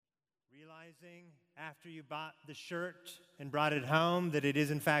realizing after you bought the shirt and brought it home that it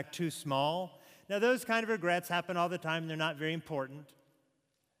is in fact too small. Now those kind of regrets happen all the time. They're not very important.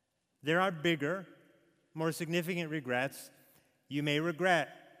 There are bigger, more significant regrets. You may regret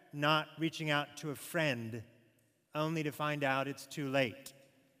not reaching out to a friend only to find out it's too late.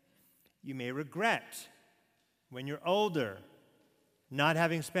 You may regret, when you're older, not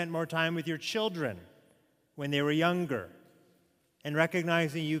having spent more time with your children when they were younger, and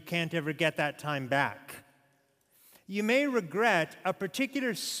recognizing you can't ever get that time back. You may regret a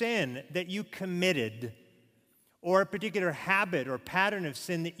particular sin that you committed, or a particular habit or pattern of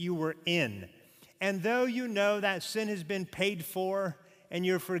sin that you were in. And though you know that sin has been paid for and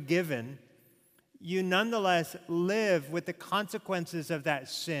you're forgiven, you nonetheless live with the consequences of that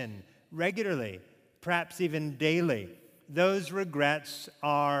sin regularly, perhaps even daily. Those regrets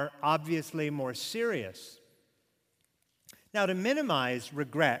are obviously more serious. Now, to minimize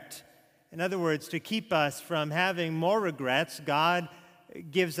regret, in other words, to keep us from having more regrets, God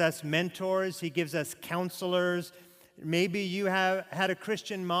gives us mentors, He gives us counselors. Maybe you have had a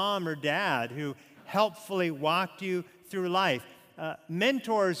Christian mom or dad who helpfully walked you through life.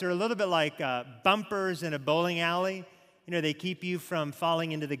 Mentors are a little bit like bumpers in a bowling alley. You know, they keep you from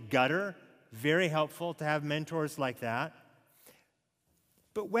falling into the gutter. Very helpful to have mentors like that.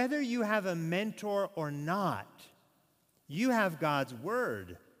 But whether you have a mentor or not, you have God's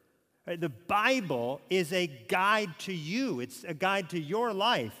Word. Right? The Bible is a guide to you. It's a guide to your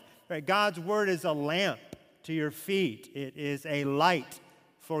life. Right? God's Word is a lamp to your feet. It is a light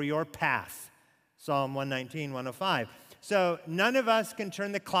for your path. Psalm 119, 105. So none of us can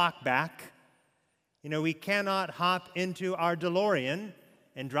turn the clock back. You know, we cannot hop into our DeLorean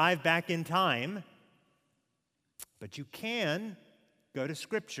and drive back in time. But you can go to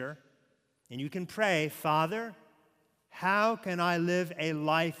Scripture and you can pray, Father, how can I live a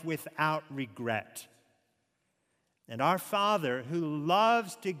life without regret? And our Father, who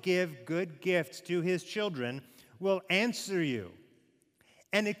loves to give good gifts to His children, will answer you.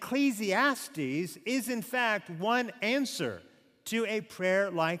 And Ecclesiastes is, in fact, one answer to a prayer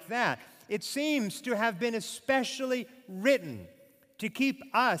like that. It seems to have been especially written to keep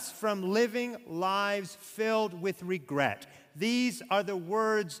us from living lives filled with regret. These are the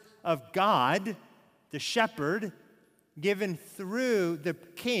words of God, the shepherd, given through the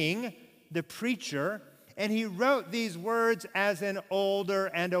king, the preacher, and he wrote these words as an older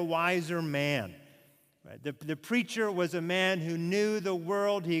and a wiser man. Right? The preacher was a man who knew the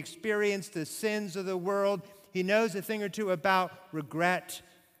world. He experienced the sins of the world. He knows a thing or two about regret,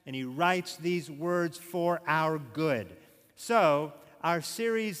 and he writes these words for our good. So, our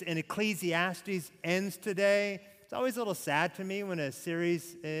series in Ecclesiastes ends today. It's always a little sad to me when a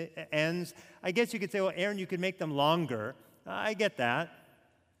series ends. I guess you could say, well, Aaron, you could make them longer. I get that.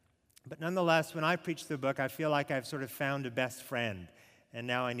 But nonetheless, when I preach the book, I feel like I've sort of found a best friend, and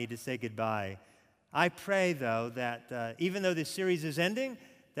now I need to say goodbye. I pray, though, that even though this series is ending,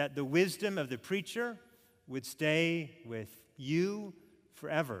 that the wisdom of the preacher would stay with you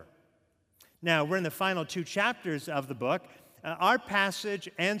forever. Now, we're in the final 2 chapters of the book. Our passage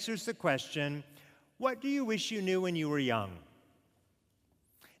answers the question, what do you wish you knew when you were young?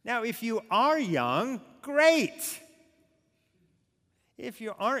 Now, if you are young, great. If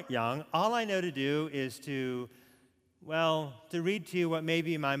you aren't young, all I know to do is to read to you what may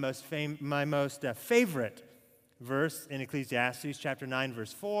be my most favorite verse in Ecclesiastes, chapter 9,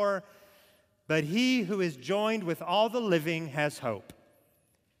 verse 4. But he who is joined with all the living has hope,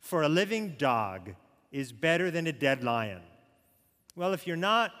 for a living dog is better than a dead lion. Well, if you're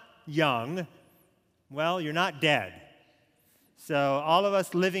not young, you're not dead. So all of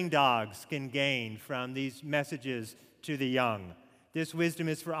us living dogs can gain from these messages to the young. This wisdom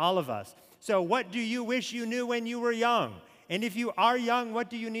is for all of us. So what do you wish you knew when you were young? And if you are young, what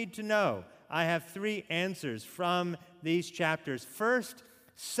do you need to know? I have 3 answers from these chapters. First,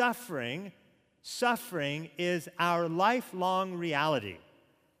 suffering. Suffering is our lifelong reality.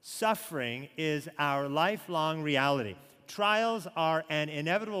 Suffering is our lifelong reality. Trials are an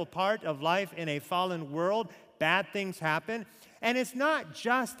inevitable part of life in a fallen world. Bad things happen. And it's not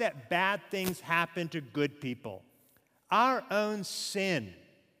just that bad things happen to good people. Our own sin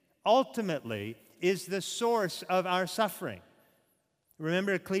ultimately is the source of our suffering.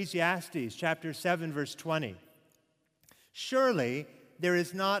 Remember Ecclesiastes chapter 7, verse 20. Surely there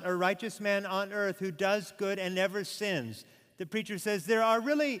is not a righteous man on earth who does good and never sins. The preacher says there are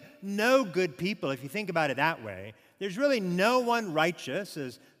really no good people, if you think about it that way. There's really no one righteous,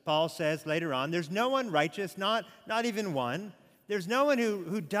 as Paul says later on. There's no one righteous, not even one. There's no one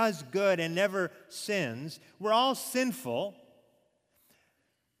who does good and never sins. We're all sinful.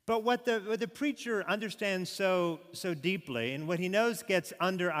 But what the preacher understands so deeply, and what he knows gets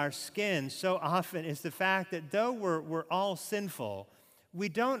under our skin so often, is the fact that though we're all sinful, we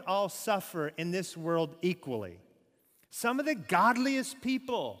don't all suffer in this world equally. Some of the godliest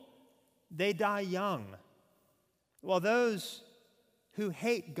people, they die young, while those who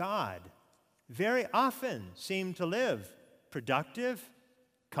hate God very often seem to live productive,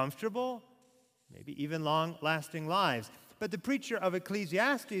 comfortable, maybe even long-lasting lives. But the preacher of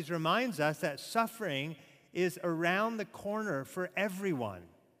Ecclesiastes reminds us that suffering is around the corner for everyone.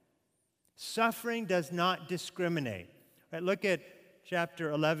 Suffering does not discriminate. Right, look at chapter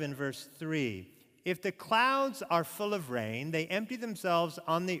 11, verse 3. If the clouds are full of rain, they empty themselves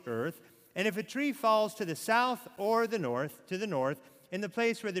on the earth, and if a tree falls to the south or the north, in the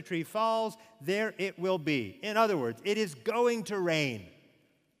place where the tree falls, there it will be. In other words, it is going to rain.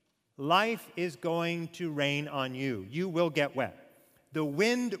 Life is going to rain on you. You will get wet. The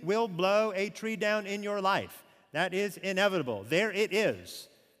wind will blow a tree down in your life. That is inevitable. There it is.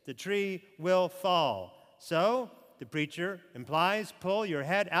 The tree will fall. So, the preacher implies, pull your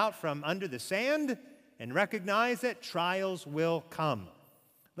head out from under the sand and recognize that trials will come.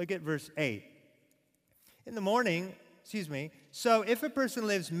 Look at verse 8. So if a person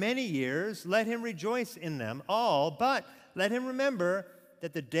lives many years, let him rejoice in them all, but let him remember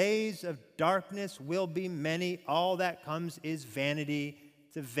that the days of darkness will be many. All that comes is vanity,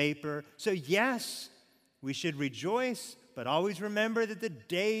 it's a vapor. So yes, we should rejoice, but always remember that the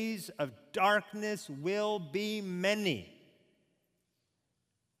days of darkness will be many.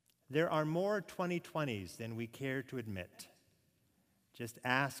 There are more 2020s than we care to admit. Just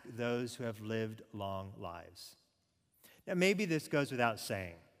ask those who have lived long lives. Now, maybe this goes without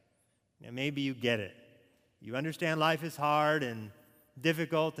saying. Maybe you get it. You understand life is hard and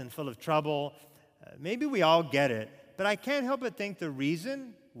difficult and full of trouble. Maybe we all get it. But I can't help but think the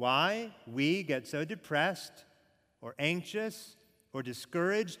reason why we get so depressed or anxious or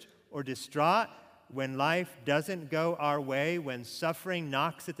discouraged or distraught when life doesn't go our way, when suffering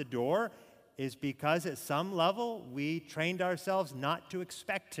knocks at the door, is because at some level we trained ourselves not to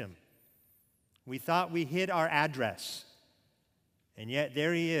expect him. We thought we hid our address. And yet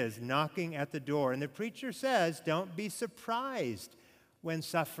there he is knocking at the door. And the preacher says, don't be surprised when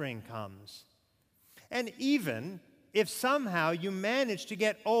suffering comes. And even if somehow you manage to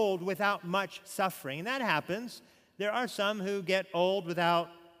get old without much suffering, and that happens, there are some who get old without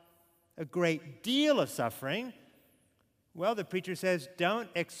a great deal of suffering. Well, the preacher says, don't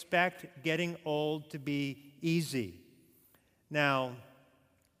expect getting old to be easy. Now,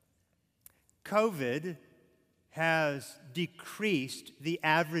 COVID has decreased the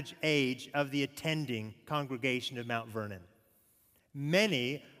average age of the attending congregation of Mount Vernon.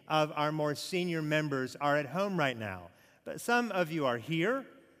 Many of our more senior members are at home right now, but some of you are here,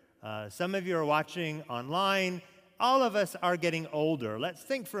 some of you are watching online. All of us are getting older. Let's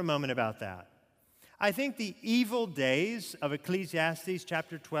think for a moment about that. I think the evil days of Ecclesiastes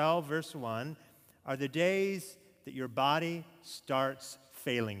chapter 12, verse 1, are the days that your body starts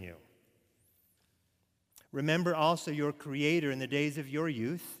failing you. Remember also your Creator in the days of your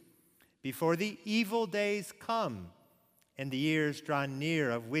youth, before the evil days come and the years draw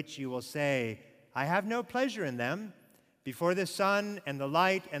near, of which you will say, I have no pleasure in them, before the sun and the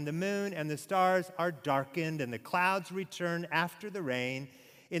light and the moon and the stars are darkened and the clouds return after the rain,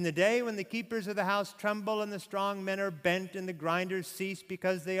 in the day when the keepers of the house tremble and the strong men are bent and the grinders cease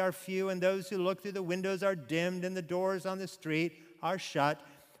because they are few and those who look through the windows are dimmed and the doors on the street are shut,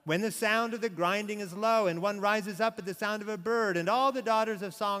 when the sound of the grinding is low and one rises up at the sound of a bird and all the daughters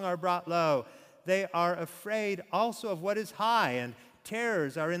of song are brought low, they are afraid also of what is high and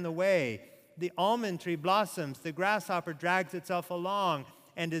terrors are in the way. The almond tree blossoms, the grasshopper drags itself along,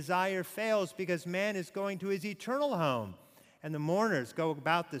 and desire fails because man is going to his eternal home, and the mourners go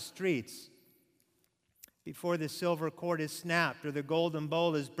about the streets. Before the silver cord is snapped, or the golden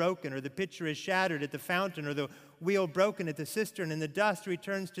bowl is broken, or the pitcher is shattered at the fountain, or the wheel broken at the cistern, and the dust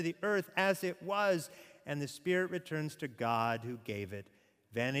returns to the earth as it was, and the spirit returns to God who gave it.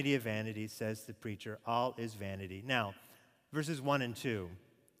 Vanity of vanities, says the preacher, all is vanity. Now, verses 1 and 2.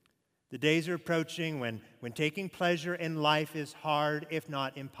 The days are approaching when taking pleasure in life is hard, if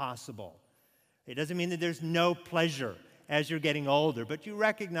not impossible. It doesn't mean that there's no pleasure as you're getting older, but you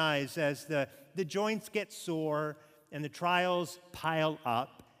recognize as the joints get sore and the trials pile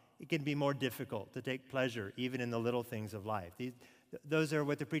up, it can be more difficult to take pleasure even in the little things of life. Those are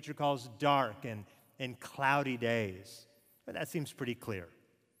what the preacher calls dark and cloudy days. But that seems pretty clear.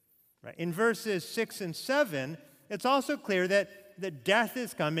 Right? In verses 6 and 7, it's also clear that death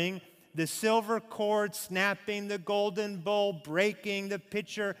is coming the silver cord snapping, the golden bowl breaking, the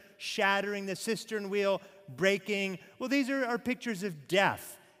pitcher shattering, the cistern wheel breaking. Well, these are pictures of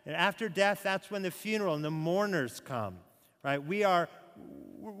death. And after death, that's when the funeral and the mourners come, right?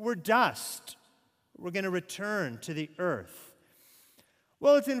 We're dust. We're going to return to the earth.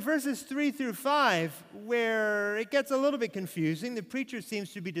 Well, it's in verses 3 through 5 where it gets a little bit confusing. The preacher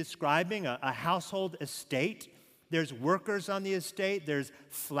seems to be describing a household estate. There's workers on the estate. There's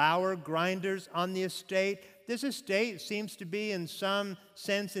flour grinders on the estate. This estate seems to be in some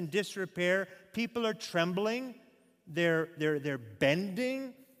sense in disrepair. People are trembling. They're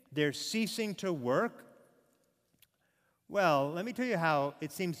bending. They're ceasing to work. Well, let me tell you how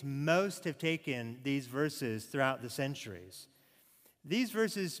it seems most have taken these verses throughout the centuries. These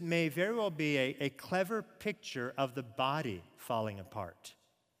verses may very well be a clever picture of the body falling apart.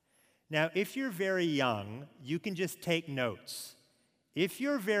 Now, if you're very young, you can just take notes. If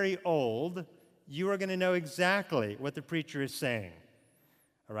you're very old, you are going to know exactly what the preacher is saying.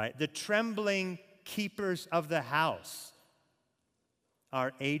 All right? The trembling keepers of the house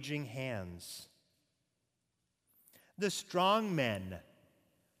are aging hands. The strong men,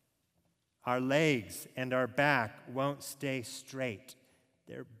 our legs and our back won't stay straight.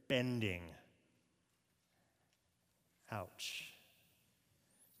 They're bending. Ouch.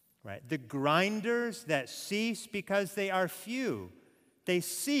 Right? The grinders that cease because they are few. They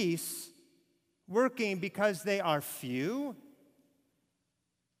cease working because they are few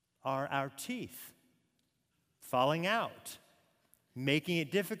are our teeth falling out, making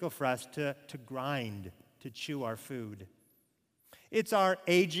it difficult for us to grind, to chew our food. It's our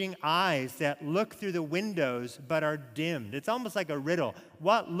aging eyes that look through the windows but are dimmed. It's almost like a riddle.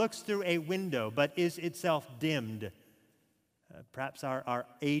 What looks through a window but is itself dimmed? Perhaps our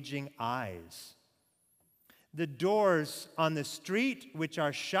aging eyes. The doors on the street which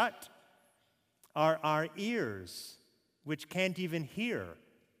are shut are our ears, which can't even hear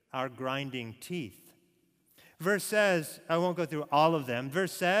our grinding teeth. Verse says, I won't go through all of them.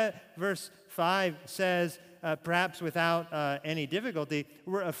 Verse 5 says, perhaps without any difficulty,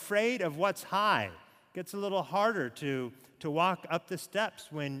 we're afraid of what's high. It gets a little harder to walk up the steps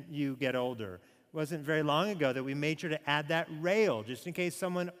when you get older. It wasn't very long ago that we made sure to add that rail just in case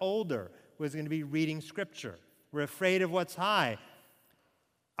someone older was going to be reading Scripture. We're afraid of what's high.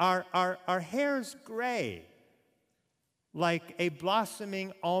 Our hair's gray, like a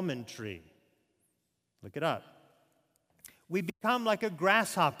blossoming almond tree. Look it up. We become like a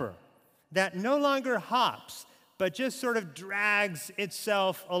grasshopper that no longer hops, but just sort of drags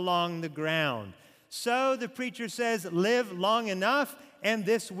itself along the ground. So the preacher says, live long enough, and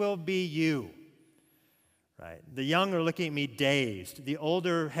this will be you. Right? The young are looking at me dazed. The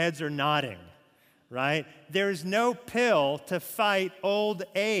older heads are nodding. Right? There's no pill to fight old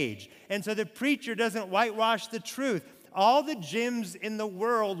age. And so the preacher doesn't whitewash the truth. All the gyms in the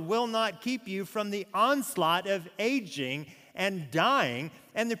world will not keep you from the onslaught of aging and dying.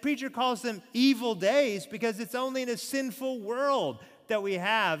 And the preacher calls them evil days because it's only in a sinful world that we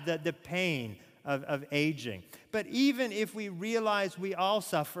have the pain of aging. But even if we realize we all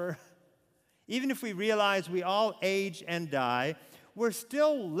suffer, even if we realize we all age and die, we're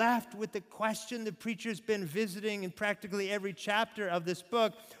still left with the question the preacher's been visiting in practically every chapter of this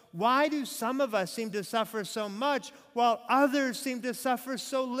book. Why do some of us seem to suffer so much while others seem to suffer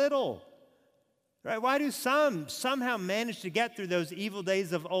so little? Right? Why do some somehow manage to get through those evil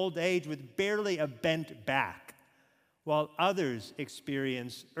days of old age with barely a bent back, while others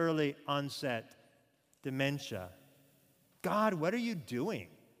experience early onset dementia? God, what are you doing?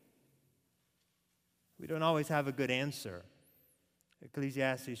 We don't always have a good answer.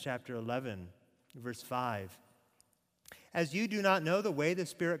 Ecclesiastes chapter 11, verse 5. As you do not know the way the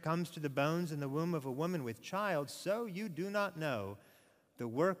Spirit comes to the bones in the womb of a woman with child, so you do not know the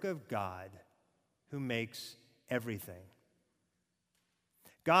work of God who makes everything.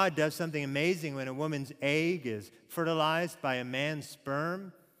 God does something amazing when a woman's egg is fertilized by a man's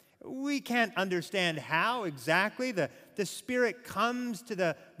sperm. We can't understand how exactly the Spirit comes to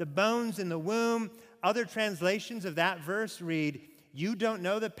the bones in the womb. Other translations of that verse read, you don't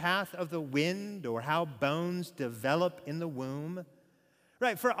know the path of the wind or how bones develop in the womb.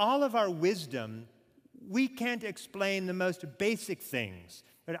 Right, for all of our wisdom, we can't explain the most basic things.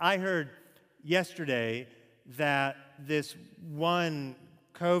 But I heard yesterday that this one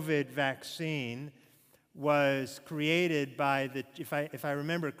COVID vaccine was created by if I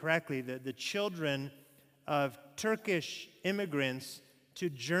remember correctly, the children of Turkish immigrants to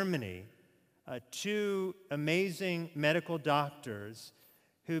Germany. Two amazing medical doctors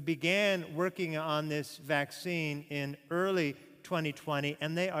who began working on this vaccine in early 2020,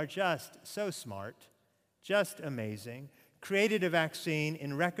 and they are just so smart, just amazing, created a vaccine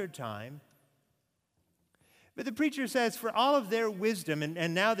in record time. But the preacher says for all of their wisdom,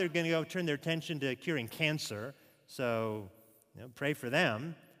 and now they're going to go turn their attention to curing cancer, so pray for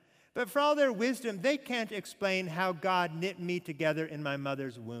them. But for all their wisdom, they can't explain how God knit me together in my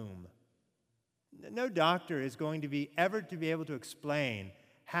mother's womb. No doctor is going to be able to explain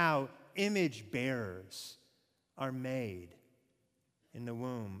how image bearers are made in the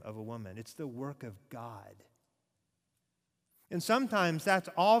womb of a woman. It's the work of God. And sometimes that's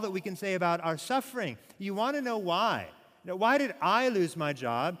all that we can say about our suffering. You want to know why? Why did I lose my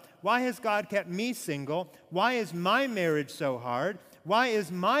job? Why has God kept me single? Why is my marriage so hard? Why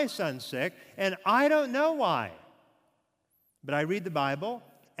is my son sick? And I don't know why. But I read the Bible,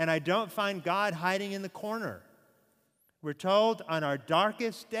 and I don't find God hiding in the corner. We're told on our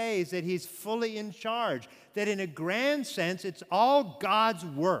darkest days that he's fully in charge, that in a grand sense, it's all God's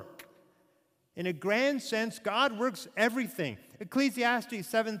work. In a grand sense, God works everything. Ecclesiastes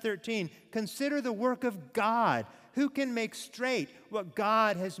 7:13, consider the work of God. Who can make straight what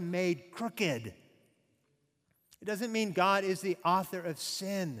God has made crooked? It doesn't mean God is the author of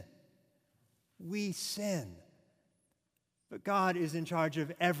sin. We sin. But God is in charge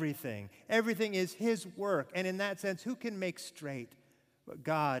of everything. Everything is his work. And in that sense, who can make straight what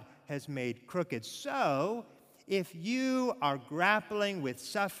God has made crooked? So, if you are grappling with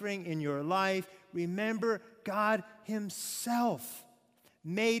suffering in your life, remember God himself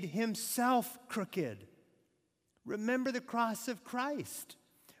made himself crooked. Remember the cross of Christ,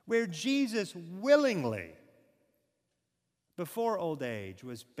 where Jesus willingly, before old age,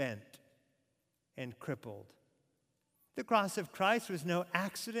 was bent and crippled. The cross of Christ was no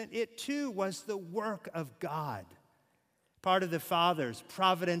accident. It too was the work of God, part of the Father's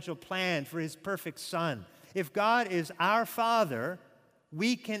providential plan for his perfect Son. If God is our Father,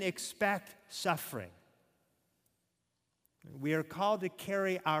 we can expect suffering. We are called to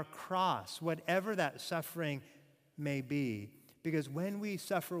carry our cross, whatever that suffering may be, because when we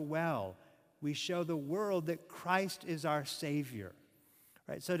suffer well, we show the world that Christ is our Savior.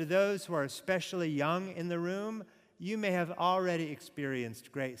 Right? So to those who are especially young in the room, you may have already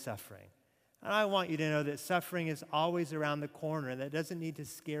experienced great suffering. And I want you to know that suffering is always around the corner, and that doesn't need to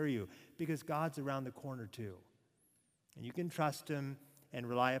scare you, because God's around the corner too. And you can trust him and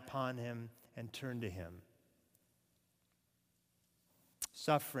rely upon him and turn to him.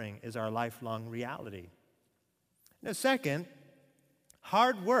 Suffering is our lifelong reality. Now, second,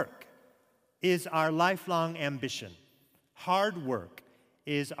 hard work is our lifelong ambition. Hard work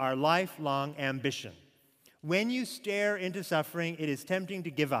is our lifelong ambition. When you stare into suffering, it is tempting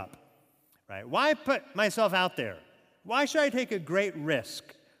to give up. Right? Why put myself out there? Why should I take a great risk?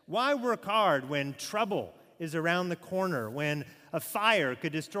 Why work hard when trouble is around the corner, when a fire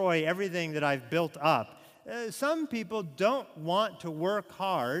could destroy everything that I've built up? Some people don't want to work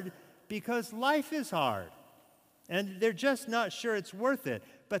hard because life is hard, and they're just not sure it's worth it.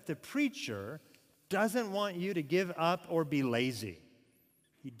 But the preacher doesn't want you to give up or be lazy.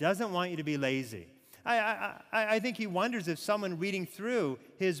 He doesn't want you to be lazy. I think he wonders if someone reading through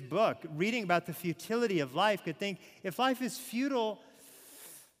his book, reading about the futility of life, could think, if life is futile,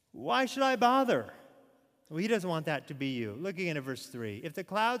 why should I bother? Well, he doesn't want that to be you. Look again at verse 3. If the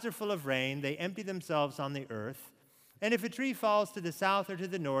clouds are full of rain, they empty themselves on the earth. And if a tree falls to the south or to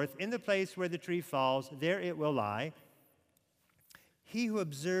the north, in the place where the tree falls, there it will lie. He who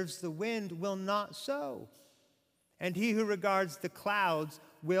observes the wind will not sow, and he who regards the clouds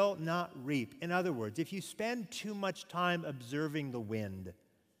will not reap. In other words, if you spend too much time observing the wind,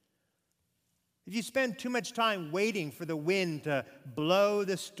 if you spend too much time waiting for the wind to blow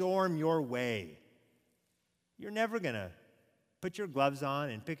the storm your way, you're never going to put your gloves on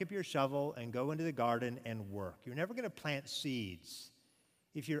and pick up your shovel and go into the garden and work. You're never going to plant seeds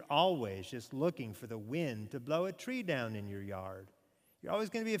if you're always just looking for the wind to blow a tree down in your yard. You're always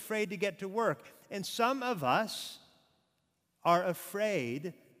going to be afraid to get to work. And some of us are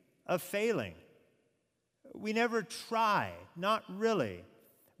afraid of failing. We never try, not really.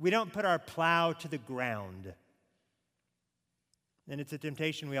 We don't put our plow to the ground. And it's a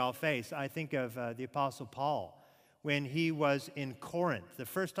temptation we all face. I think of the Apostle Paul when he was in Corinth. The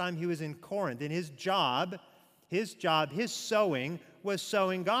first time he was in Corinth, and his sowing was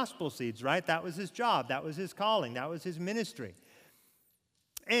sowing gospel seeds, right? That was his job. That was his calling. That was his ministry.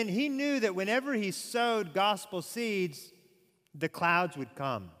 And he knew that whenever he sowed gospel seeds, the clouds would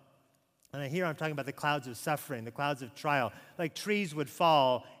come. And here I'm talking about the clouds of suffering, the clouds of trial. Like trees would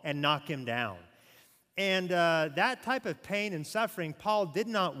fall and knock him down. And that type of pain and suffering Paul did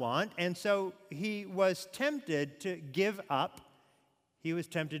not want, and so he was tempted to give up he was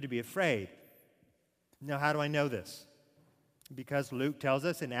tempted to be afraid. Now, how do I know this? Because Luke tells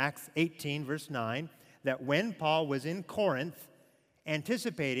us in Acts 18, verse 9, that when Paul was in Corinth,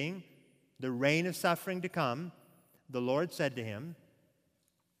 anticipating the reign of suffering to come, the Lord said to him,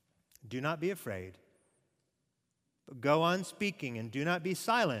 "Do not be afraid, but go on speaking and do not be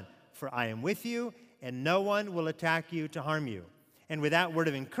silent, for I am with you, and no one will attack you to harm you." And with that word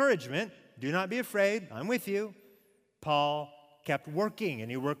of encouragement, do not be afraid, I'm with you, Paul kept working,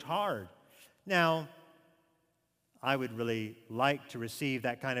 and he worked hard. Now, I would really like to receive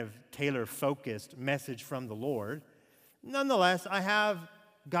that kind of tailor-focused message from the Lord. Nonetheless, I have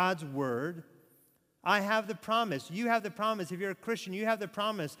God's word. I have the promise. You have the promise. If you're a Christian, you have the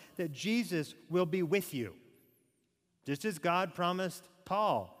promise that Jesus will be with you. Just as God promised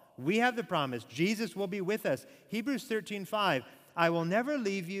Paul. We have the promise. Jesus will be with us. Hebrews 13:5, I will never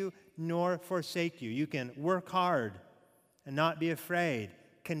leave you nor forsake you. You can work hard and not be afraid,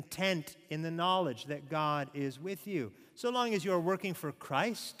 content in the knowledge that God is with you. So long as you are working for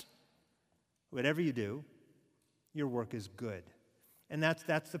Christ, whatever you do, your work is good. And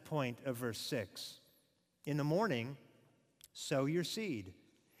that's the point of verse 6. In the morning, sow your seed.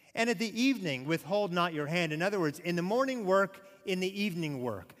 And at the evening, withhold not your hand. In other words, in the morning work, in the evening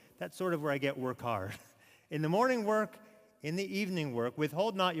work. That's sort of where I get work hard. In the morning work, in the evening work,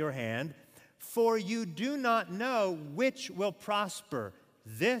 withhold not your hand, for you do not know which will prosper,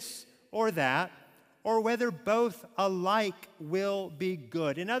 this or that, or whether both alike will be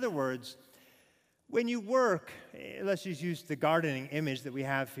good. In other words, when you work, let's just use the gardening image that we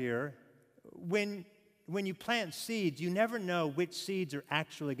have here, when you plant seeds, you never know which seeds are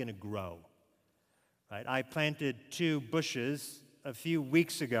actually going to grow. Right? I planted 2 bushes a few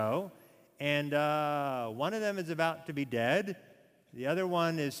weeks ago, and one of them is about to be dead. The other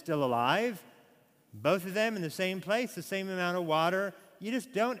one is still alive. Both of them in the same place, the same amount of water. You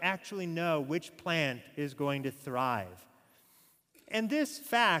just don't actually know which plant is going to thrive. And this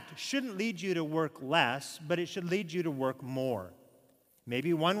fact shouldn't lead you to work less, but it should lead you to work more.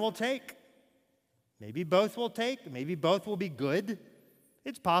 Maybe one will take. Maybe both will take. Maybe both will be good.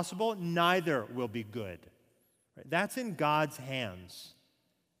 It's possible neither will be good. Right? That's in God's hands.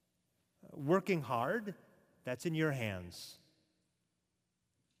 Working hard, that's in your hands.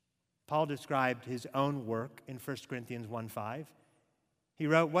 Paul described his own work in 1 Corinthians 1:5. He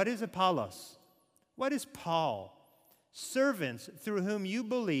wrote, "What is Apollos? What is Paul? Servants through whom you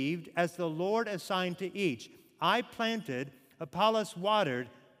believed, as the Lord assigned to each. I planted, Apollos watered,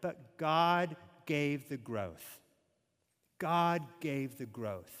 but God gave the growth." God gave the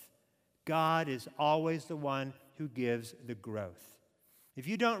growth. God is always the one who gives the growth. If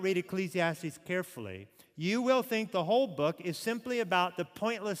you don't read Ecclesiastes carefully, you will think the whole book is simply about the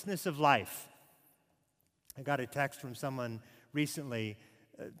pointlessness of life. I got a text from someone recently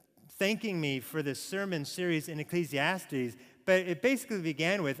thanking me for this sermon series in Ecclesiastes, but it basically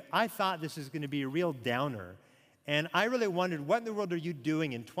began with, I thought this was going to be a real downer. And I really wondered, what in the world are you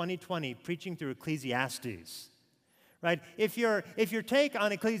doing in 2020 preaching through Ecclesiastes? Right? If your take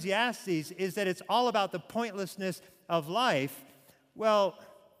on Ecclesiastes is that it's all about the pointlessness of life, well,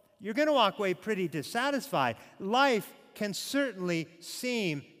 you're going to walk away pretty dissatisfied. Life can certainly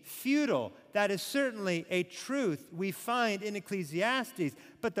seem futile. That is certainly a truth we find in Ecclesiastes.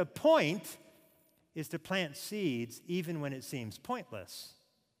 But the point is to plant seeds even when it seems pointless.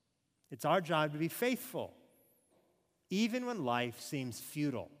 It's our job to be faithful, even when life seems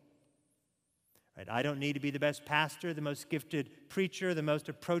futile. Right? I don't need to be the best pastor, the most gifted preacher, the most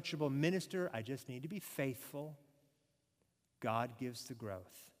approachable minister. I just need to be faithful. God gives the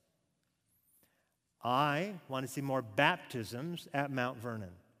growth. I want to see more baptisms at Mount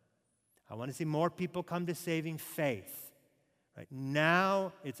Vernon. I want to see more people come to saving faith. Right?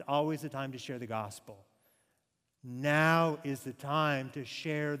 Now it's always the time to share the gospel. Now is the time to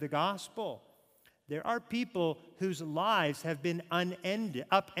share the gospel. There are people whose lives have been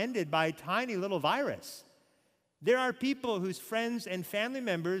upended by a tiny little virus. There are people whose friends and family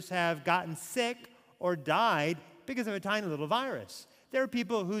members have gotten sick or died because of a tiny little virus. There are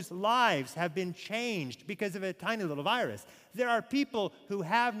people whose lives have been changed because of a tiny little virus. There are people who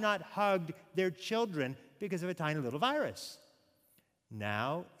have not hugged their children because of a tiny little virus.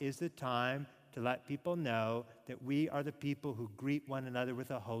 Now is the time to let people know that we are the people who greet one another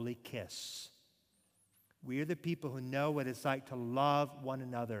with a holy kiss. We are the people who know what it's like to love one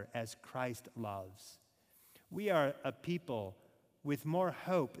another as Christ loves. We are a people with more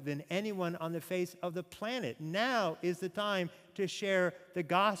hope than anyone on the face of the planet. Now is the time to share the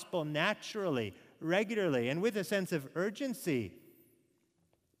gospel naturally, regularly, and with a sense of urgency.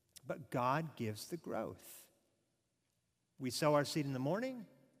 But God gives the growth. We sow our seed in the morning,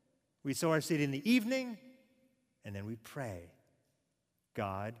 we sow our seed in the evening, and then we pray.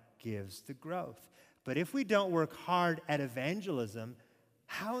 God gives the growth. But if we don't work hard at evangelism,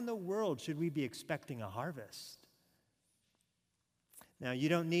 how in the world should we be expecting a harvest? Now, you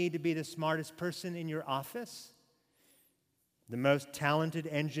don't need to be the smartest person in your office, the most talented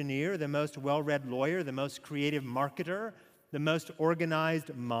engineer, the most well-read lawyer, the most creative marketer, the most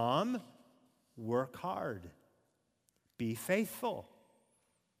organized mom. Work hard. Be faithful.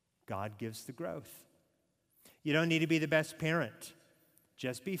 God gives the growth. You don't need to be the best parent.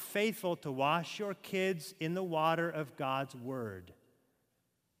 Just be faithful to wash your kids in the water of God's word.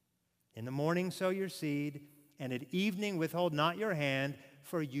 In the morning sow your seed, and at evening withhold not your hand,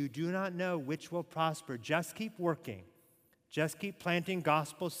 for you do not know which will prosper. Just keep working. Just keep planting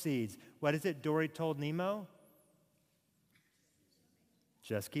gospel seeds. What is it Dory told Nemo?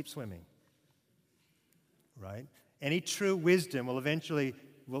 Just keep swimming. Right? Any true wisdom will eventually,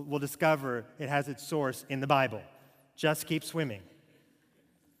 we'll discover it has its source in the Bible. Just keep swimming.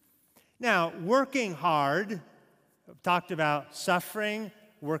 Now, working hard, I've talked about suffering,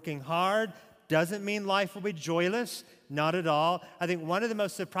 working hard, doesn't mean life will be joyless, not at all. I think one of the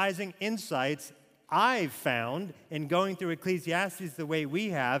most surprising insights I've found in going through Ecclesiastes the way we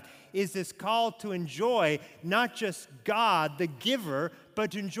have is this call to enjoy not just God, the giver,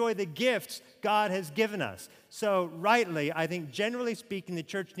 but to enjoy the gifts God has given us. So rightly, I think generally speaking, the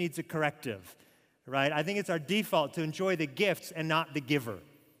church needs a corrective, right? I think it's our default to enjoy the gifts and not the giver,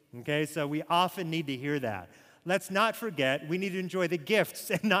 okay? So we often need to hear that. Let's not forget, we need to enjoy the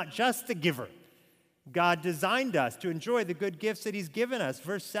gifts and not just the giver. God designed us to enjoy the good gifts that he's given us.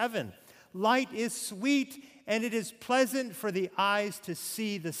 Verse 7, light is sweet and it is pleasant for the eyes to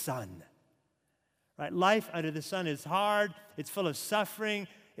see the sun. Right? Life under the sun is hard, it's full of suffering,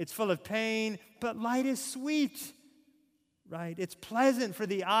 it's full of pain, but light is sweet. Right? It's pleasant for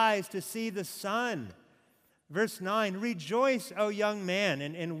the eyes to see the sun. Verse 9, rejoice, O young man,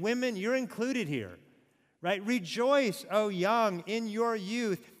 and women, you're included here. Right? Rejoice, O young, in your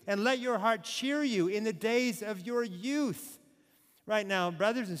youth, and let your heart cheer you in the days of your youth. Right now,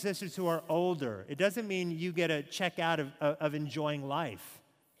 brothers and sisters who are older, it doesn't mean you get a check out of enjoying life.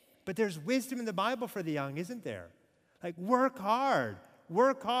 But there's wisdom in the Bible for the young, isn't there? Like work hard,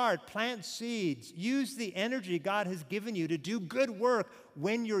 plant seeds, use the energy God has given you to do good work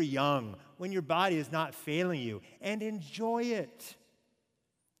when you're young, when your body is not failing you, and enjoy it.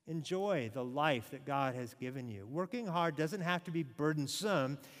 Enjoy the life that God has given you. Working hard doesn't have to be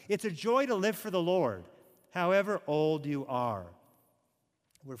burdensome. It's a joy to live for the Lord, however old you are.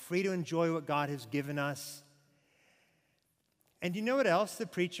 We're free to enjoy what God has given us. And you know what else the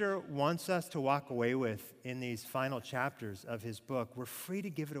preacher wants us to walk away with in these final chapters of his book? We're free to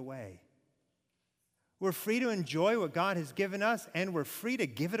give it away. We're free to enjoy what God has given us, and we're free to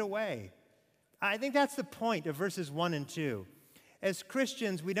give it away. I think that's the point of verses 1 and 2. As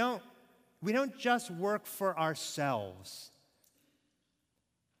Christians, we don't just work for ourselves.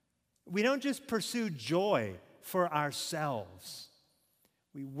 We don't just pursue joy for ourselves.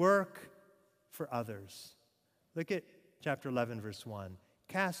 We work for others. Look at chapter 11, verse 1.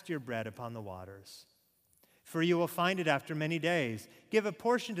 Cast your bread upon the waters, for you will find it after many days. Give a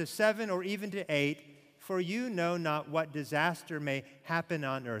portion to 7 or even to 8, for you know not what disaster may happen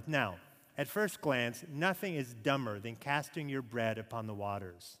on earth. Now, at first glance, nothing is dumber than casting your bread upon the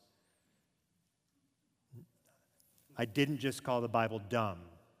waters. I didn't just call the Bible dumb.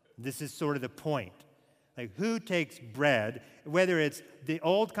 This is sort of the point. Like, who takes bread, whether it's the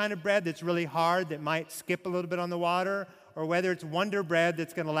old kind of bread that's really hard that might skip a little bit on the water, or whether it's Wonder Bread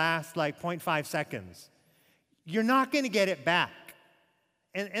that's going to last like 0.5 seconds. You're not going to get it back.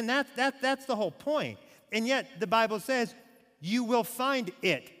 And that's the whole point. And yet, the Bible says, you will find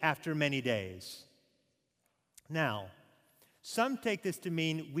it after many days. Now, some take this to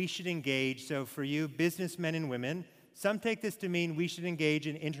mean we should engage, so for you businessmen and women, some take this to mean we should engage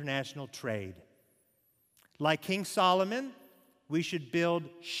in international trade. Like King Solomon, we should build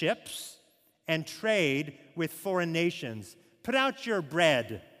ships and trade with foreign nations. Put out your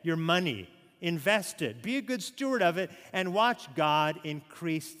bread, your money, invest it, be a good steward of it, and watch God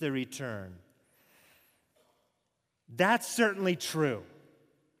increase the return. That's certainly true.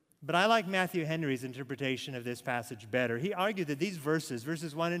 But I like Matthew Henry's interpretation of this passage better. He argued that these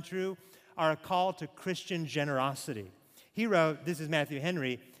verses 1 and 2, are a call to Christian generosity. He wrote, this is Matthew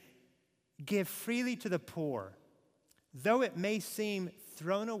Henry, give freely to the poor, though it may seem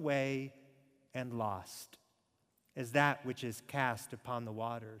thrown away and lost, as that which is cast upon the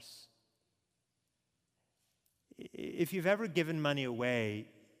waters. If you've ever given money away,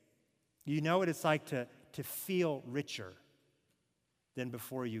 you know what it's like to feel richer than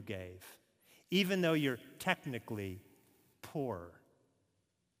before you gave, even though you're technically poor.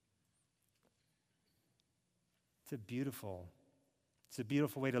 It's a beautiful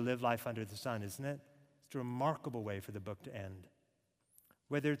way to live life under the sun, isn't it? It's a remarkable way for the book to end.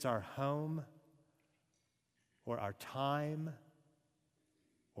 Whether it's our home or our time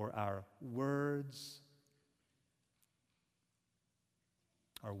or our words,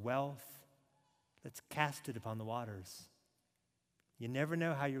 our wealth, let's cast it upon the waters. You never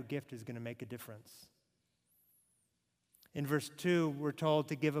know how your gift is going to make a difference. In verse 2, we're told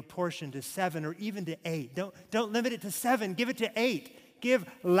to give a portion to 7 or even to 8. Don't limit it to 7. Give it to 8. Give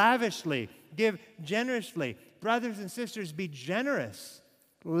lavishly. Give generously. Brothers and sisters, be generous.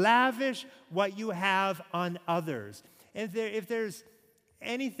 Lavish what you have on others. And if there's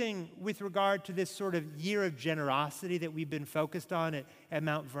anything with regard to this sort of year of generosity that we've been focused on at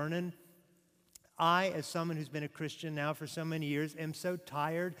Mount Vernon, I, as someone who's been a Christian now for so many years, am so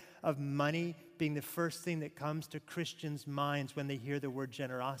tired of money being the first thing that comes to Christians' minds when they hear the word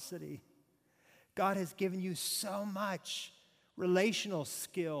generosity. God has given you so much relational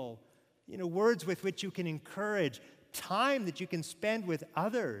skill, words with which you can encourage, time that you can spend with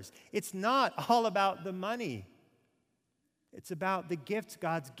others. It's not all about the money. It's about the gifts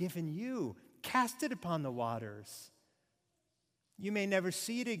God's given you. Cast it upon the waters. You may never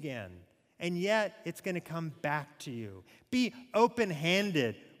see it again, and yet it's going to come back to you. Be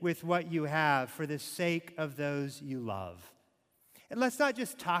open-handed with what you have for the sake of those you love. And let's not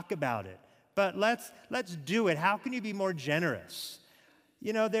just talk about it, but let's do it. How can you be more generous?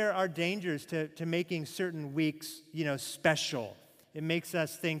 There are dangers to making certain weeks, special. It makes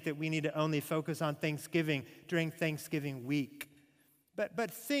us think that we need to only focus on Thanksgiving during Thanksgiving week.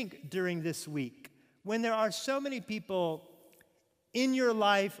 But think during this week, when there are so many people in your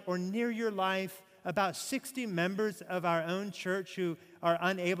life or near your life, about 60 members of our own church who are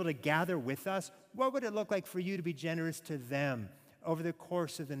unable to gather with us, what would it look like for you to be generous to them over the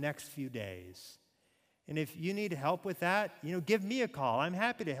course of the next few days? And if you need help with that, give me a call. I'm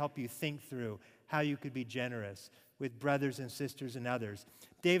happy to help you think through how you could be generous with brothers and sisters and others.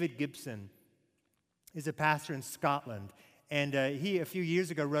 David Gibson is a pastor in Scotland, and he, a few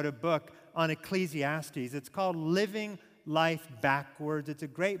years ago, wrote a book on Ecclesiastes. It's called Living Life Backwards. It's a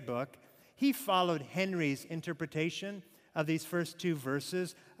great book. He followed Henry's interpretation of these first 2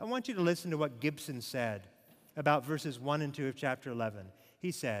 verses. I want you to listen to what Gibson said about verses 1 and 2 of chapter 11.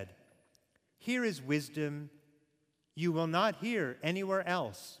 He said, "Here is wisdom you will not hear anywhere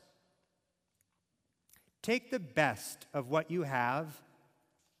else. Take the best of what you have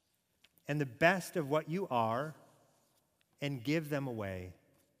and the best of what you are and give them away.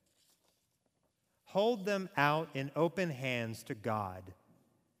 Hold them out in open hands to God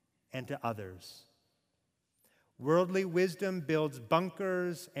and to others. Worldly wisdom builds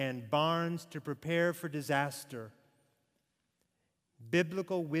bunkers and barns to prepare for disaster.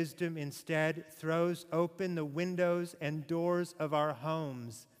 Biblical wisdom instead throws open the windows and doors of our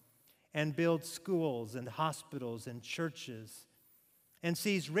homes and builds schools and hospitals and churches and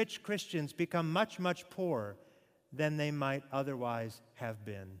sees rich Christians become much, much poorer than they might otherwise have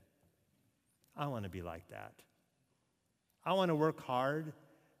been." I want to be like that. I want to work hard,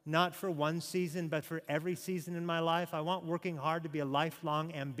 not for one season, but for every season in my life. I want working hard to be a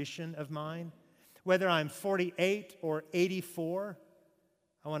lifelong ambition of mine. Whether I'm 48 or 84,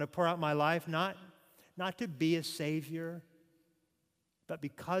 I want to pour out my life not to be a savior, but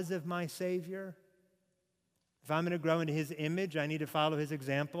because of my Savior. If I'm going to grow into his image, I need to follow his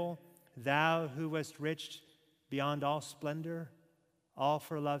example. Thou who wast rich beyond all splendor, all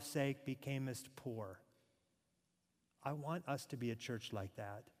for love's sake becamest poor. I want us to be a church like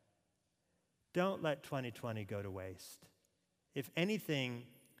that. Don't let 2020 go to waste. If anything,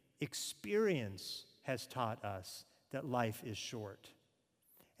 experience has taught us that life is short.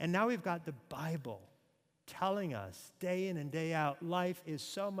 And now we've got the Bible telling us day in and day out, life is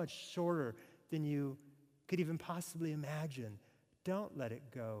so much shorter than you could even possibly imagine. Don't let it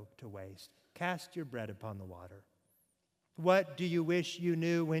go to waste. Cast your bread upon the water. What do you wish you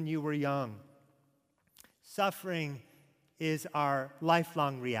knew when you were young? Suffering is our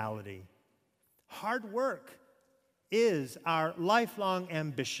lifelong reality. Hard work is our lifelong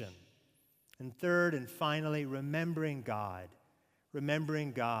ambition. And third and finally, remembering God.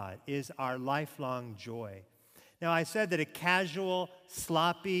 Remembering God is our lifelong joy. Now, I said that a casual,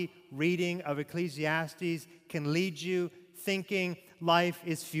 sloppy reading of Ecclesiastes can lead you thinking life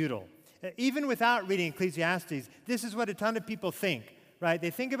is futile. Even without reading Ecclesiastes, this is what a ton of people think, right? They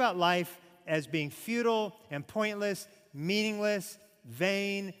think about life as being futile and pointless, meaningless,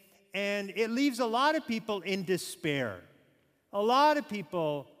 vain, and it leaves a lot of people in despair. A lot of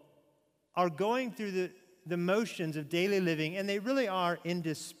people are going through the motions of daily living, and they really are in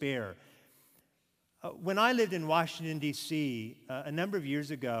despair. When I lived in Washington, D.C., a number of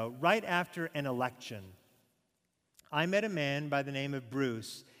years ago, right after an election, I met a man by the name of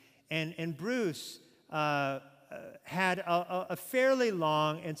Bruce. And Bruce had a fairly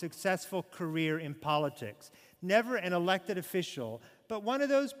long and successful career in politics. Never an elected official, but one of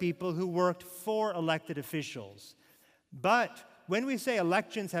those people who worked for elected officials. But when we say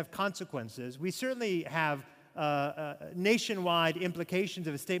elections have consequences, we certainly have nationwide implications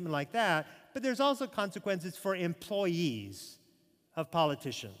of a statement like that, but there's also consequences for employees of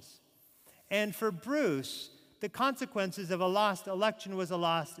politicians. And for Bruce, the consequences of a lost election was a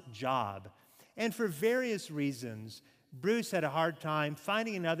lost job. And for various reasons, Bruce had a hard time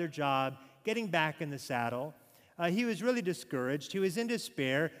finding another job, getting back in the saddle. He was really discouraged. He was in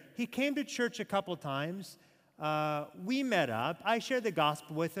despair. He came to church a couple times. We met up. I shared the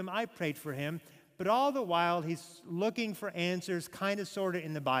gospel with him. I prayed for him. But all the while, he's looking for answers, kind of, sort of,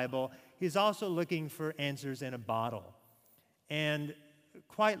 in the Bible. He's also looking for answers in a bottle. And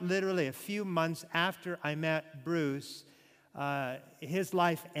quite literally, a few months after I met Bruce, his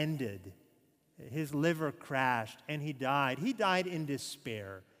life ended. His liver crashed, and he died. He died in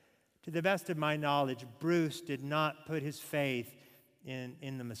despair. To the best of my knowledge, Bruce did not put his faith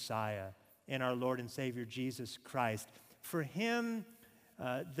in the Messiah, in our Lord and Savior Jesus Christ. For him,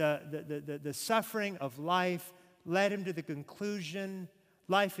 the suffering of life led him to the conclusion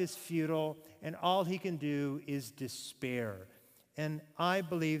life is futile, and all he can do is despair. And I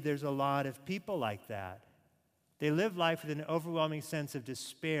believe there's a lot of people like that. They live life with an overwhelming sense of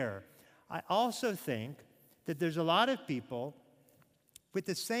despair. I also think that there's a lot of people with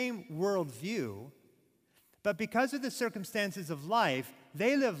the same worldview, but because of the circumstances of life,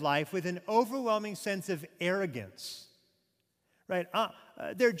 they live life with an overwhelming sense of arrogance. Right?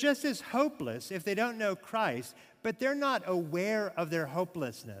 They're just as hopeless if they don't know Christ, but they're not aware of their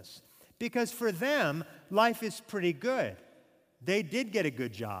hopelessness. Because for them, life is pretty good. They did get a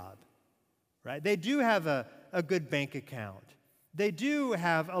good job, right? They do have a good bank account. They do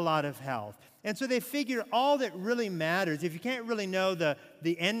have a lot of health. And so they figure all that really matters, if you can't really know the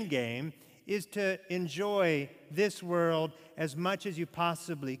end game, is to enjoy this world as much as you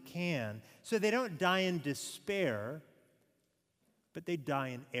possibly can. So they don't die in despair, but they die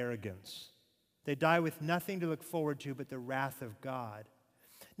in arrogance. They die with nothing to look forward to but the wrath of God.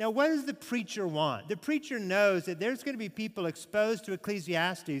 Now, what does the preacher want? The preacher knows that there's going to be people exposed to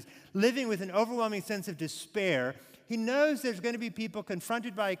Ecclesiastes living with an overwhelming sense of despair. He knows there's going to be people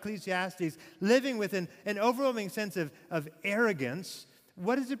confronted by Ecclesiastes living with an overwhelming sense of arrogance.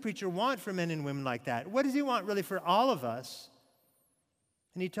 What does the preacher want for men and women like that? What does he want really for all of us?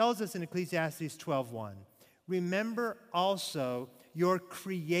 And he tells us in Ecclesiastes 12:1, remember also your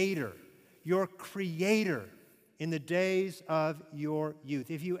Creator in the days of your youth.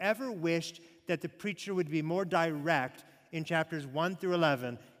 If you ever wished that the preacher would be more direct in chapters 1 through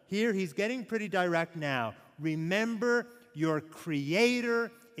 11, here he's getting pretty direct now. Remember your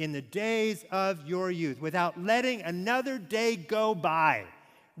Creator in the days of your youth, without letting another day go by.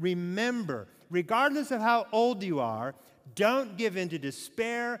 Remember, regardless of how old you are, don't give in to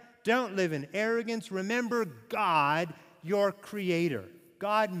despair. Don't live in arrogance. Remember God, your Creator.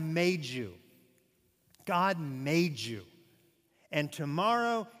 God made you. God made you. And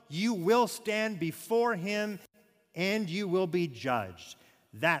tomorrow you will stand before Him and you will be judged.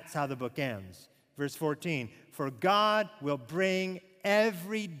 That's how the book ends. Verse 14, for God will bring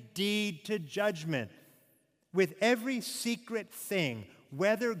every deed to judgment with every secret thing,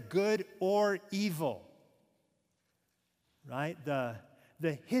 whether good or evil. Right? The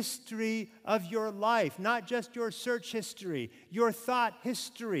history of your life, not just your search history, your thought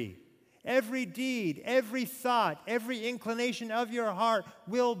history. Every deed, every thought, every inclination of your heart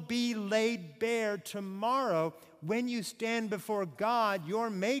will be laid bare tomorrow when you stand before God,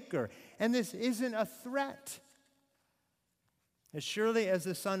 your Maker. And this isn't a threat. As surely as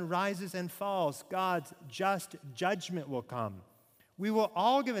the sun rises and falls, God's just judgment will come. We will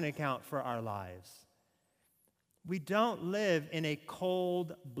all give an account for our lives. We don't live in a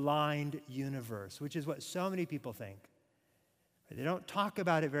cold, blind universe, which is what so many people think. They don't talk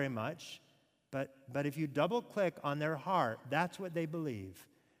about it very much, but if you double-click on their heart, that's what they believe,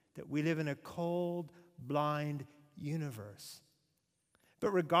 that we live in a cold, blind universe.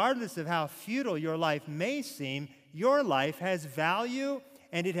 But regardless of how futile your life may seem, your life has value,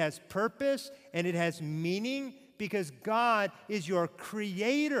 and it has purpose, and it has meaning, because God is your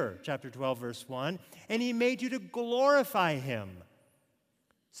Creator, chapter 12, verse 1, and He made you to glorify Him,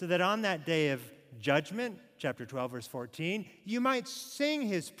 so that on that day of judgment, chapter 12, verse 14, you might sing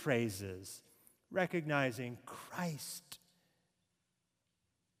his praises, recognizing Christ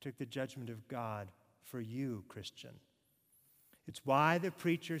took the judgment of God for you, Christian. It's why the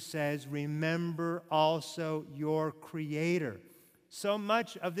preacher says, remember also your Creator. So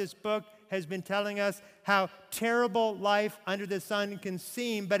much of this book has been telling us how terrible life under the sun can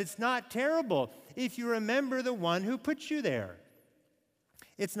seem, but it's not terrible if you remember the one who put you there.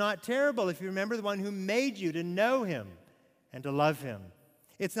 It's not terrible if you remember the one who made you to know him and to love him.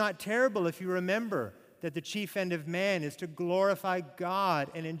 It's not terrible if you remember that the chief end of man is to glorify God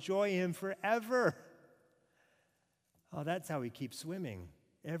and enjoy him forever. Oh, that's how we keep swimming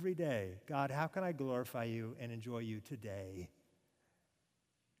every day. God, how can I glorify you and enjoy you today?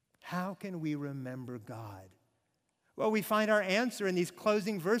 How can we remember God? Well, we find our answer in these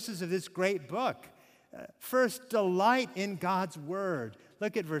closing verses of this great book. First, delight in God's word.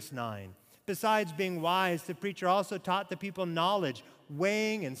 Look at verse 9. Besides being wise, the preacher also taught the people knowledge,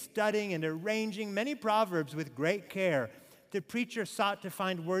 weighing and studying and arranging many proverbs with great care. The preacher sought to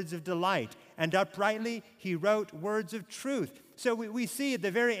find words of delight, and uprightly he wrote words of truth. So we see at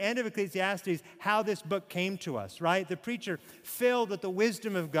the very end of Ecclesiastes how this book came to us, right? The preacher, filled with the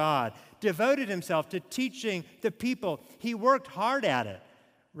wisdom of God, devoted himself to teaching the people. He worked hard at it,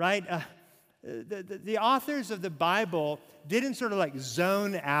 right? The authors of the Bible didn't sort of like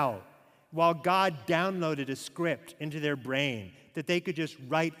zone out while God downloaded a script into their brain that they could just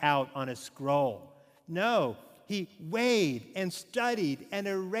write out on a scroll. No, he weighed and studied and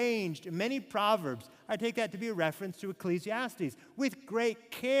arranged many proverbs. I take that to be a reference to Ecclesiastes. With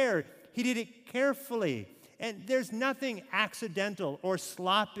great care, he did it carefully. And there's nothing accidental or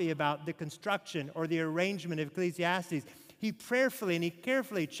sloppy about the construction or the arrangement of Ecclesiastes. He prayerfully and he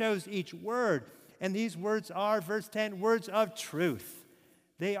carefully chose each word. And these words are, verse 10, words of truth.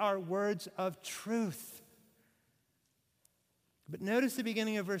 They are words of truth. But notice the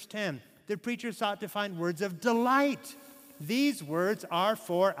beginning of verse 10. The preacher sought to find words of delight. These words are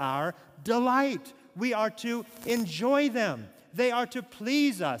for our delight. We are to enjoy them. They are to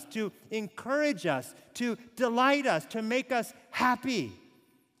please us, to encourage us, to delight us, to make us happy.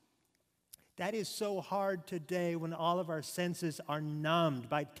 That is so hard today when all of our senses are numbed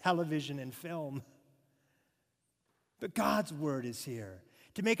by television and film. But God's word is here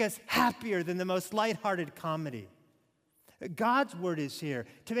to make us happier than the most lighthearted comedy. God's word is here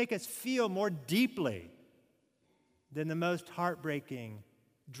to make us feel more deeply than the most heartbreaking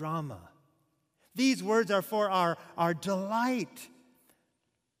drama. These words are for our delight.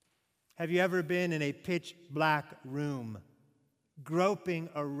 Have you ever been in a pitch black room, groping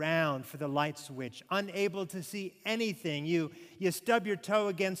around for the light switch, unable to see anything? You stub your toe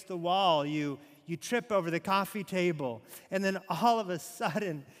against the wall, you trip over the coffee table, and then all of a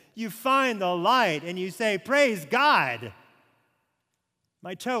sudden you find the light and you say, "Praise God.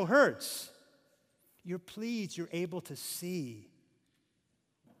 My toe hurts." You're pleased you're able to see.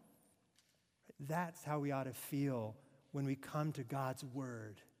 That's how we ought to feel when we come to God's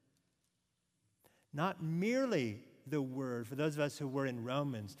word. Not merely the word, for those of us who were in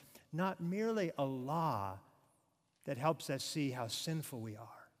Romans, not merely a law that helps us see how sinful we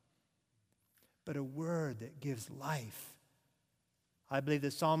are, but a word that gives life. I believe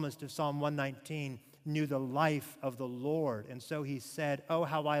the psalmist of Psalm 119 knew the life of the Lord, and so he said, "Oh,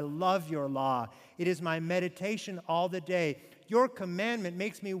 how I love your law. It is my meditation all the day. Your commandment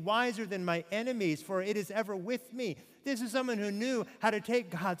makes me wiser than my enemies, for it is ever with me." This is someone who knew how to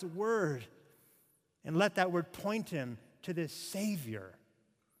take God's word and let that word point him to the Savior.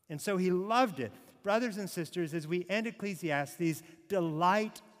 And so he loved it. Brothers and sisters, as we end Ecclesiastes,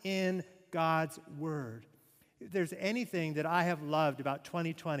 delight in God's word. If there's anything that I have loved about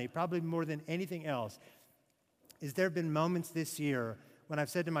 2020, probably more than anything else, is there have been moments this year when I've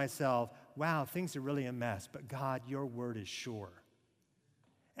said to myself, wow, things are really a mess, but God, your word is sure.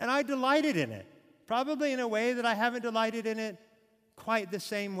 And I delighted in it, probably in a way that I haven't delighted in it quite the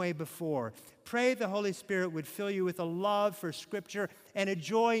same way before. Pray the Holy Spirit would fill you with a love for Scripture and a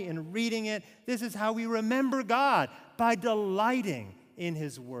joy in reading it. This is how we remember God, by delighting in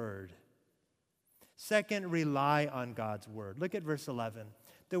his word. Second, rely on God's word. Look at verse 11.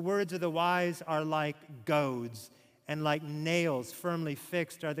 The words of the wise are like goads, and like nails firmly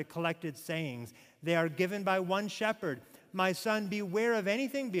fixed are the collected sayings. They are given by one shepherd. My son, beware of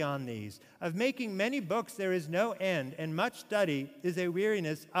anything beyond these. Of making many books there is no end, and much study is a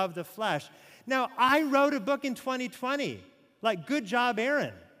weariness of the flesh. Now, I wrote a book in 2020. Like, good job,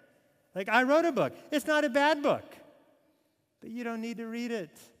 Aaron. Like, I wrote a book. It's not a bad book. But you don't need to read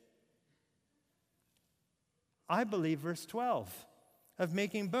it. I believe verse 12. Of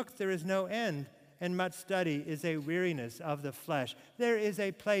making books there is no end, and much study is a weariness of the flesh. There is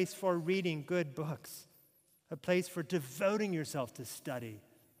a place for reading good books, a place for devoting yourself to study.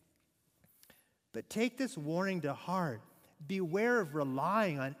 But take this warning to heart. Beware of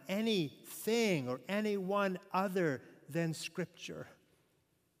relying on anything or anyone other than Scripture.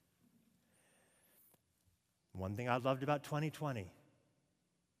 One thing I loved about 2020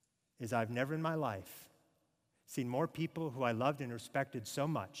 is I've never in my life seen more people who I loved and respected so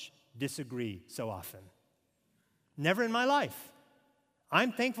much disagree so often. Never in my life.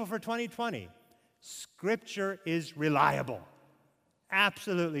 I'm thankful for 2020. Scripture is reliable,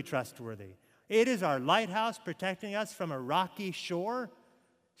 absolutely trustworthy. It is our lighthouse protecting us from a rocky shore.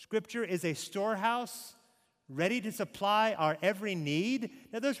 Scripture is a storehouse ready to supply our every need.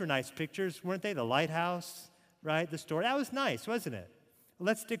 Now, those were nice pictures, weren't they? The lighthouse, right? The store. That was nice, wasn't it?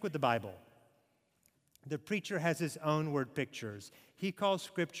 Let's stick with the Bible. The preacher has his own word pictures. He calls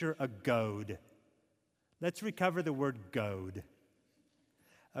Scripture a goad. Let's recover the word goad.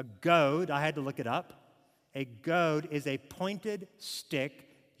 A goad, I had to look it up. A goad is a pointed stick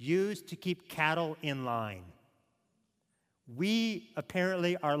used to keep cattle in line. We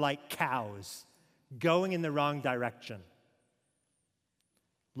apparently are like cows going in the wrong direction.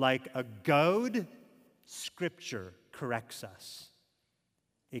 Like a goad, Scripture corrects us.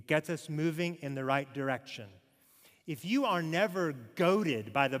 It gets us moving in the right direction. If you are never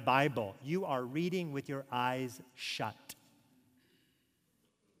goaded by the Bible, you are reading with your eyes shut.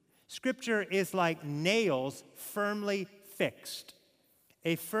 Scripture is like nails firmly fixed.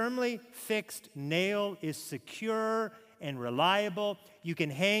 A firmly fixed nail is secure and reliable. You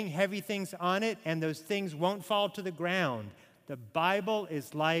can hang heavy things on it, and those things won't fall to the ground. The Bible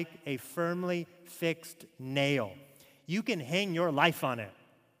is like a firmly fixed nail. You can hang your life on it.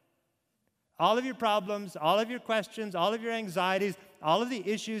 All of your problems, all of your questions, all of your anxieties, all of the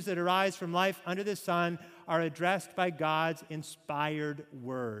issues that arise from life under the sun are addressed by God's inspired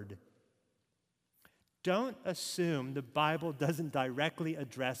word. Don't assume the Bible doesn't directly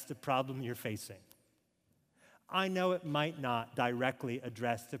address the problem you're facing. I know it might not directly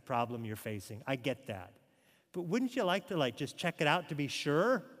address the problem you're facing. I get that. But wouldn't you like to just check it out to be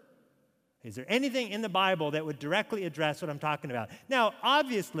sure? Is there anything in the Bible that would directly address what I'm talking about? Now,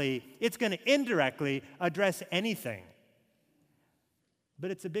 obviously, it's going to indirectly address anything. But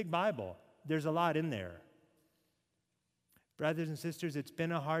it's a big Bible. There's a lot in there. Brothers and sisters, it's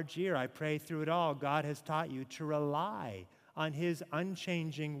been a hard year. I pray through it all, God has taught you to rely on His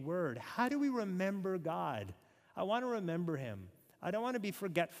unchanging word. How do we remember God? I want to remember Him. I don't want to be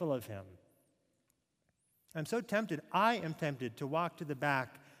forgetful of Him. I'm so tempted, I am tempted to walk to the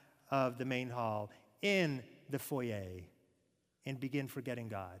back of the main hall in the foyer and begin forgetting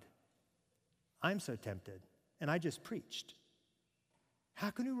God. I'm so tempted, and I just preached. How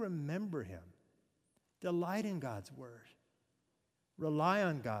can we remember Him? Delight in God's word. Rely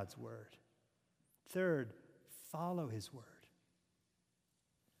on God's word. Third, follow His word.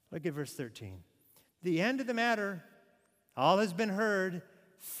 Look at verse 13. The end of the matter, all has been heard.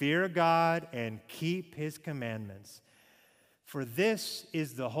 Fear God and keep His commandments. For this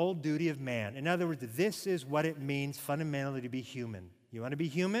is the whole duty of man. In other words, this is what it means fundamentally to be human. You want to be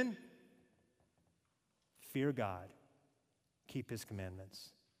human? Fear God. Keep His commandments.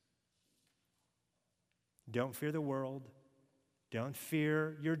 Don't fear the world. Don't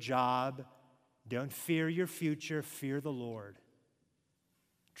fear your job. Don't fear your future. Fear the Lord.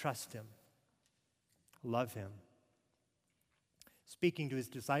 Trust Him. Love Him. Speaking to His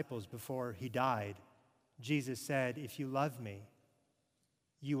disciples before He died, Jesus said, if you love me,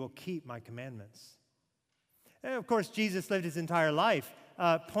 you will keep my commandments. And of course, Jesus lived His entire life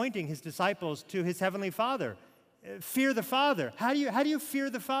pointing His disciples to His Heavenly Father. Fear the Father. How do you fear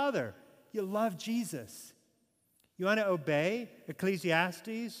the Father? You love Jesus. You want to obey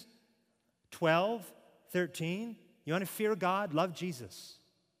Ecclesiastes 12:13? You want to fear God? Love Jesus.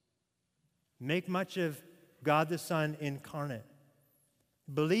 Make much of God the Son incarnate.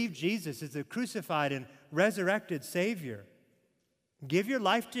 Believe Jesus is the crucified and resurrected Savior. Give your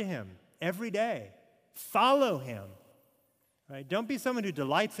life to Him every day. Follow Him. Right? Don't be someone who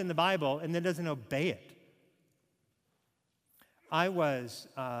delights in the Bible and then doesn't obey it. I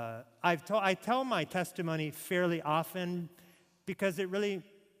tell my testimony fairly often because it really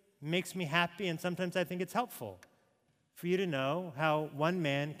makes me happy, and sometimes I think it's helpful for you to know how one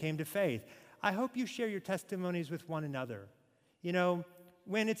man came to faith. I hope you share your testimonies with one another. You know,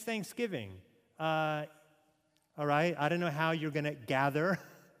 when it's Thanksgiving, all right, I don't know how you're going to gather.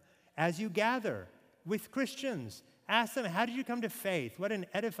 As you gather with Christians, ask them, how did you come to faith? What an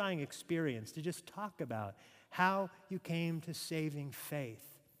edifying experience to just talk about how you came to saving faith.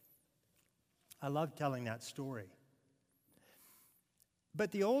 I love telling that story.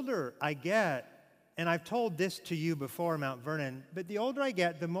 But the older I get, and I've told this to you before, Mount Vernon, but the older I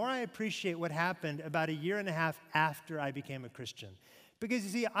get, the more I appreciate what happened about a year and a half after I became a Christian. Because, you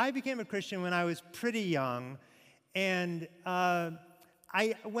see, I became a Christian when I was pretty young, and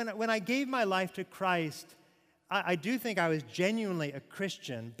when I gave my life to Christ, I do think I was genuinely a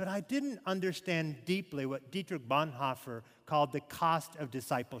Christian, but I didn't understand deeply what Dietrich Bonhoeffer called the cost of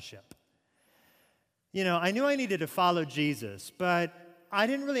discipleship. You know, I knew I needed to follow Jesus, but I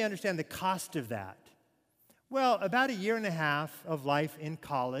didn't really understand the cost of that. Well, about a year and a half of life in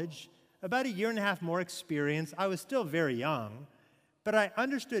college, about a year and a half more experience, I was still very young, but I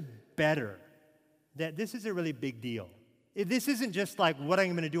understood better that this is a really big deal. This isn't just like what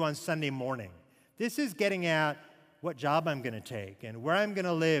I'm going to do on Sunday morning. This is getting at what job I'm going to take and where I'm going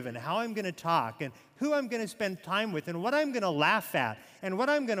to live and how I'm going to talk and who I'm going to spend time with and what I'm going to laugh at and what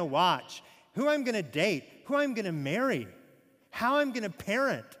I'm going to watch, who I'm going to date, who I'm going to marry, how I'm going to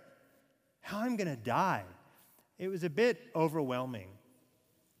parent, how I'm going to die. It was a bit overwhelming.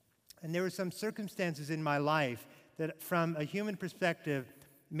 And there were some circumstances in my life that, from a human perspective,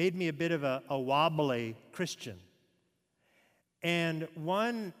 made me a bit of a wobbly Christian. And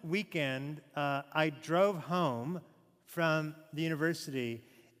one weekend, I drove home from the university,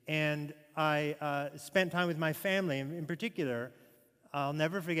 and I spent time with my family. In particular, I'll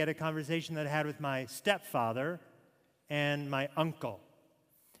never forget a conversation that I had with my stepfather and my uncle.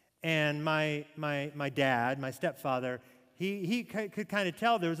 And my dad, my stepfather, he could kind of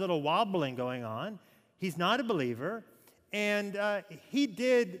tell there was a little wobbling going on. He's not a believer, and he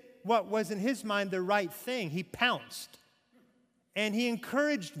did what was in his mind the right thing. He pounced. And he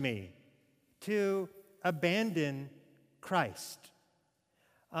encouraged me to abandon Christ.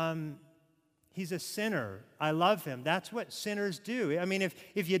 He's a sinner. I love him. That's what sinners do. I mean,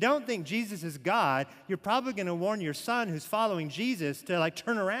 if you don't think Jesus is God, you're probably going to warn your son who's following Jesus to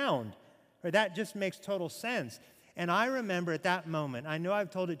turn around. Or that just makes total sense. And I remember at that moment, I know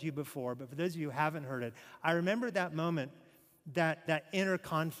I've told it to you before, but for those of you who haven't heard it, I remember at that moment that inner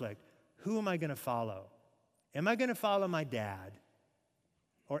conflict. Who am I going to follow? Am I going to follow my dad?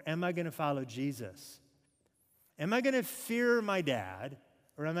 Or am I going to follow Jesus? Am I going to fear my dad?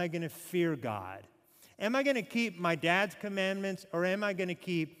 Or am I going to fear God? Am I going to keep my dad's commandments? Or am I going to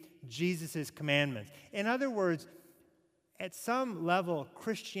keep Jesus' commandments? In other words, at some level,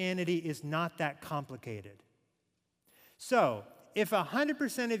 Christianity is not that complicated. So, if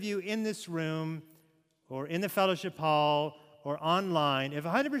 100% of you in this room, or in the fellowship hall, or online, if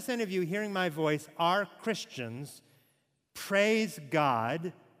 100% of you hearing my voice are Christians, praise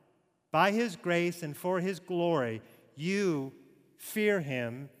God, by his grace and for his glory, you fear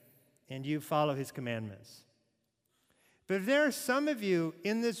him and you follow his commandments. But if there are some of you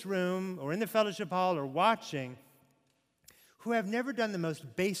in this room or in the fellowship hall or watching who have never done the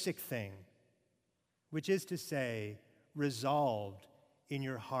most basic thing, which is to say, resolved in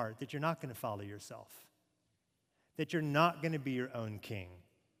your heart that you're not going to follow yourself, that you're not going to be your own king,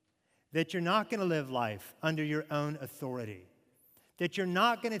 that you're not going to live life under your own authority, that you're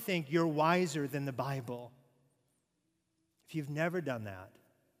not going to think you're wiser than the Bible. If you've never done that,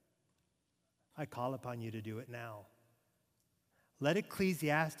 I call upon you to do it now. Let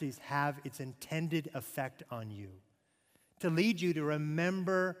Ecclesiastes have its intended effect on you, to lead you to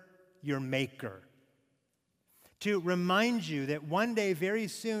remember your Maker, to remind you that one day, very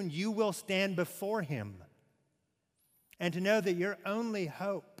soon, you will stand before him, and to know that your only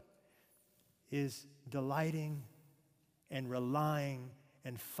hope is delighting and relying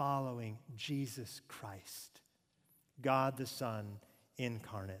and following Jesus Christ, God the Son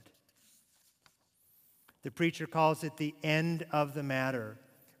incarnate. The preacher calls it the end of the matter.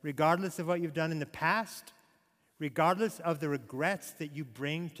 Regardless of what you've done in the past, regardless of the regrets that you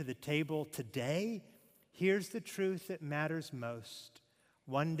bring to the table today, here's the truth that matters most.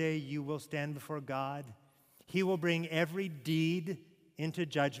 One day you will stand before God. He will bring every deed into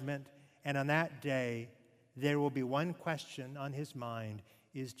judgment, and on that day, there will be one question on his mind: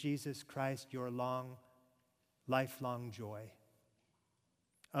 is Jesus Christ your lifelong joy?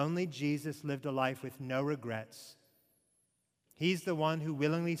 Only Jesus lived a life with no regrets. He's the one who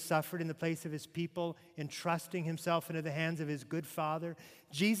willingly suffered in the place of his people, entrusting himself into the hands of his good Father.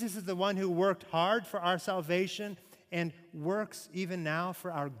 Jesus is the one who worked hard for our salvation and works even now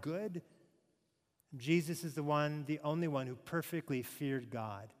for our good. Jesus is the only one who perfectly feared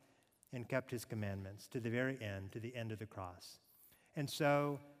God and kept his commandments to the very end, to the end of the cross. And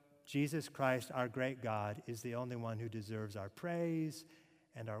so, Jesus Christ, our great God, is the only one who deserves our praise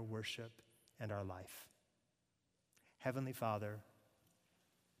and our worship and our life. Heavenly Father,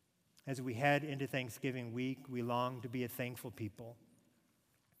 As we head into Thanksgiving week, we long to be a thankful people.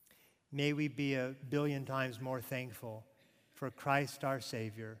 May we be 1,000,000,000 times more thankful for Christ our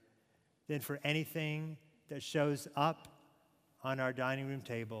Savior than for anything that shows up on our dining room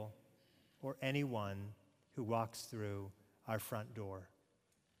table or anyone who walks through our front door.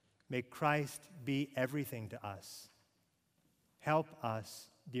 May Christ be everything to us. Help us,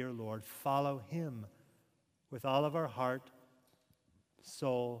 dear Lord, follow him with all of our heart,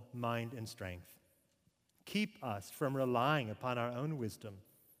 soul, mind, and strength. Keep us from relying upon our own wisdom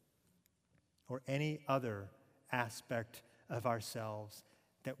or any other aspect of ourselves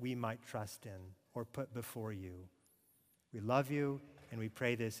that we might trust in or put before you. We love you, and we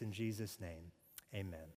pray this in Jesus' name. Amen.